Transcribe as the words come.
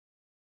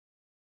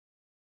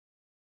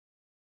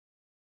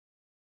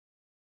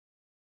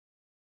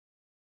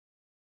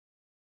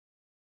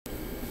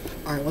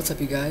Alright, what's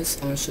up you guys?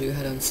 I'm going to show you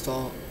how to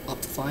install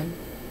Optifine.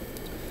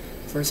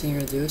 The first thing you're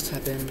going to do is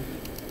type in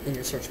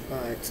your search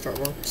bar start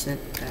war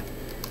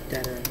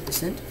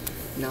 %data%.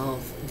 Now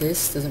if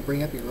this doesn't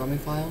bring up your roaming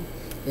file,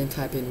 then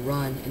type in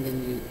run and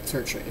then you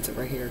search it. It's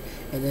right here,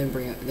 and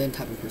then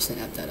type in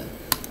 %appdata.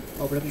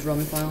 Open up your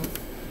roaming file,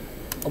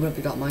 open up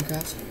your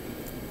 .minecraft,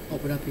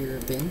 open up your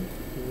bin,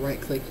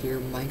 right click your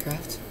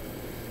Minecraft,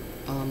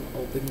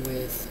 open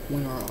with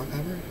WinRAR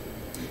archiver,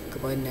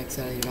 go ahead and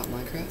exit out of your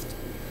 .minecraft,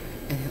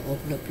 and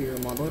open up your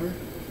mod loader,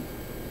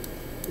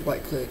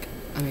 right click,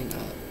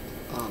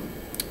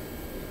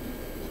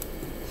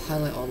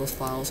 highlight all those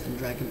files and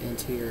drag them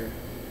into your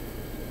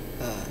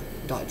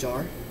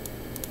 .jar,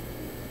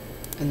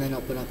 and then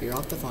open up your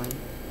Optifine,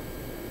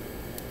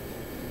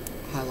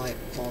 highlight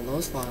all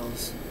those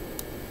files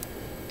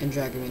and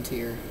drag them into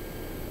your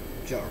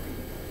jar.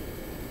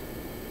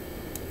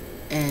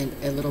 And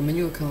a little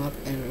menu will come up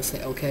and it will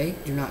say OK.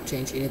 Do not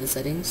change any of the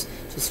settings,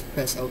 just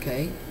press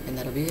OK and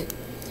that'll be it.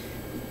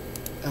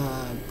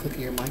 Click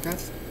your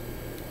Minecraft.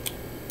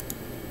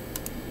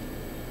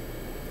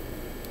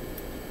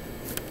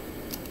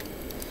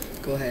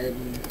 Go ahead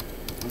and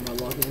I'm going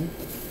to log in,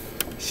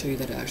 show you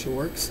that it actually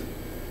works.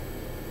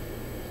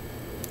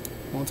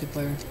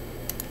 Multiplayer,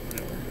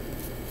 whatever.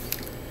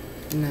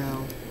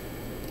 Now,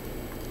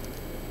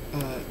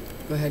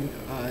 go ahead and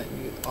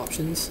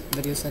options,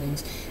 video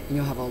settings, and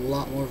you'll have a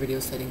lot more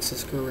video settings to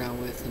screw around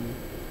with and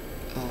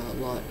a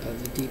lot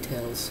of the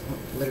details,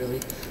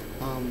 literally.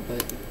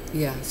 But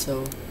yeah,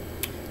 so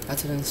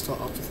that's how to install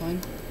Optifine.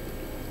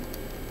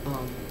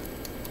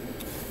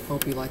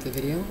 Hope you like the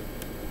video.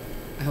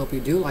 I hope you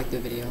do like the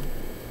video.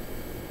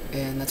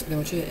 And that's pretty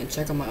much it. And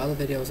check out my other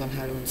videos on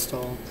how to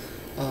install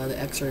the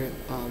extra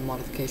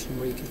modification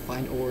where you can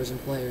find ores and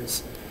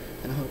players.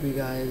 And I hope you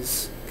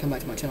guys come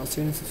back to my channel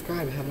soon and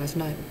subscribe. Have a nice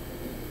night.